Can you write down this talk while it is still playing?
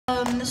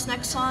This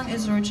next song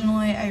is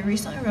originally I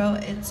recently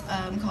wrote. It's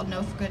called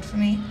No Good For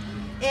Me.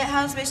 It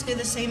has basically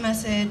the same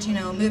message, you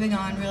know, moving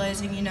on,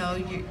 realizing, you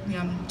know,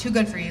 I'm too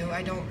good for you.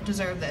 I don't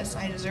deserve this.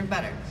 I deserve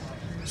better.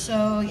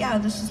 So yeah,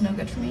 this is No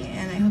Good For Me,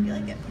 and I hope you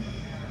like it.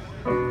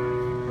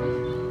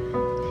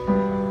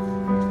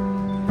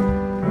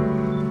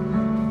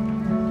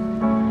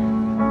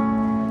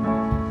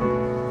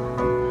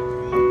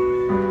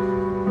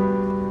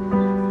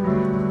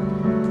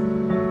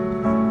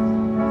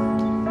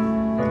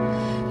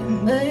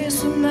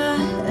 Base of my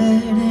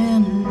head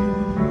in,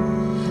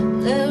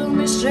 left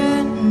me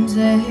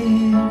stranded.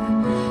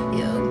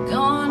 You're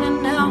gone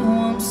and now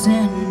I'm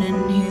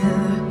standing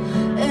here,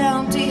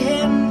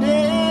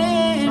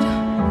 empty-handed.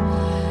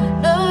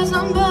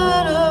 Nothing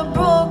but a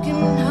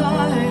broken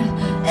heart,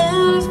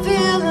 and a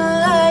feeling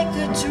like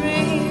a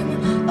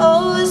dream.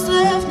 All that's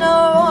left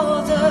now,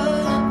 all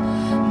the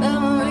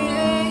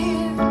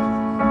memories.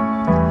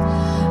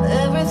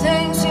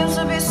 Everything seems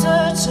to be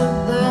such a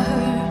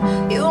blur.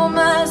 You're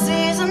my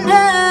season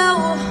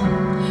now.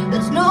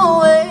 There's no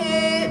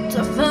way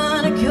to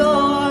find a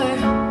cure.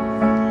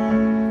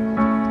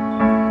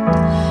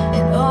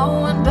 It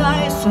all went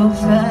by so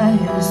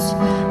fast,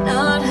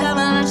 not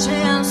having a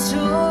chance to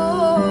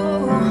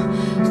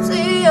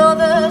see all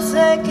the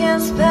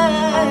seconds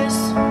pass.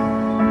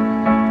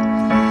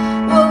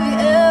 Were we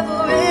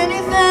ever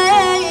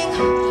anything,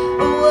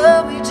 or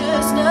were we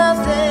just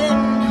nothing?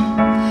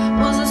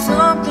 Was there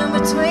something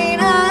between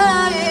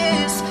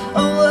us,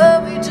 or were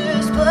we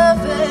just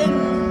bluffing?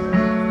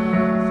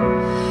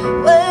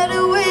 Where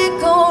did we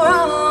go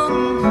wrong?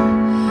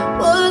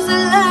 Was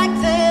it like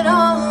that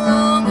all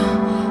along,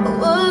 or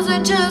was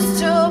it just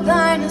too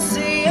blind to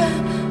see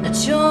that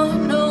you're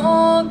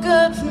no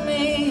good for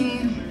me?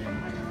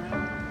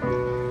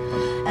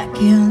 I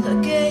can't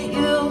look at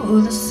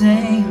you the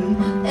same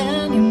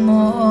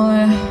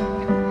anymore.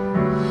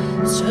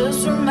 It's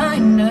just a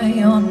reminder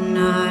you're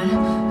not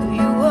who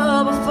you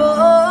were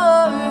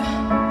before.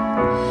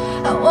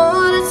 I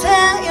wanna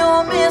tell you I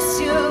miss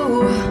you,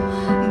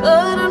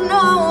 but I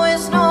know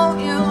it's no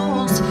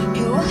use.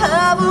 You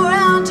have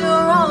around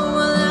your own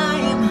while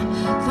I'm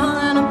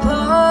falling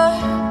apart.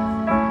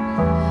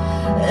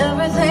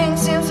 Everything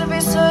seems to be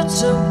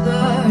such a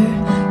blur.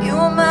 You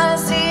are my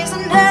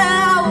season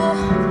now.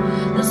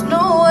 There's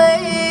no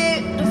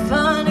way to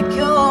find a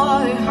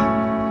cure.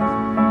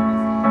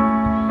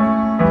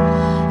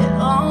 It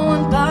all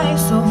went by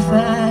so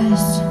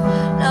fast,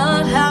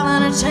 not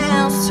having a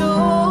chance to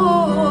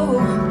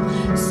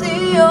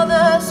see all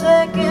the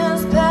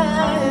seconds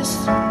pass.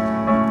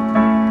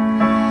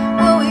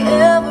 Were we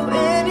ever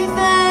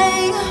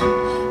anything,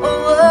 or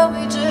were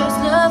we just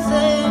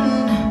nothing?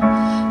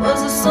 Was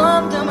there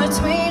something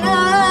between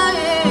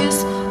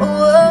us, or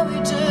were we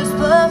just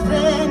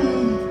bluffing?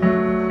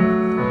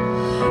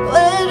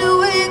 Where did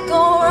we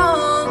go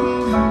wrong?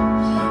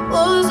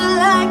 Was it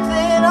like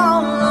that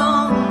all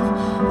along,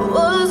 or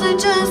was it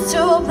just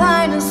too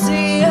blind to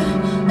see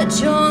that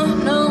you're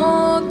no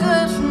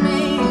good for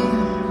me?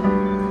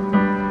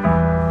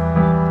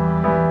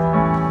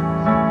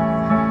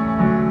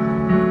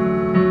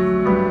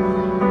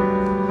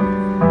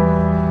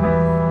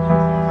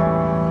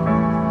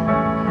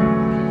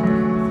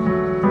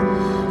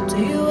 Do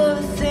you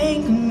ever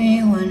think of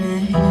me when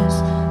it's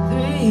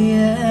 3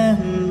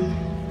 a.m.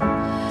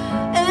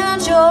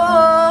 and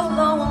you're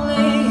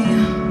lonely?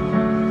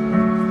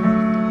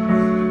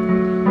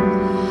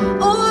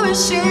 Or is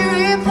she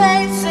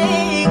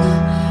replacing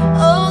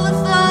all the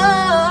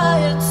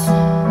thoughts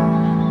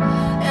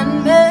and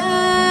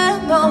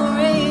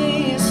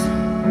memories?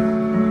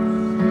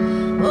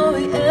 Were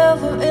we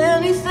ever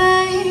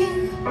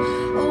anything,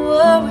 or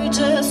were we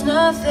just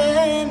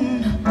nothing?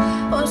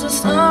 Was there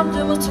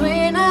something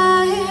between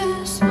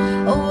us,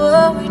 or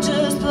were we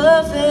just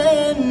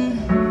bluffing?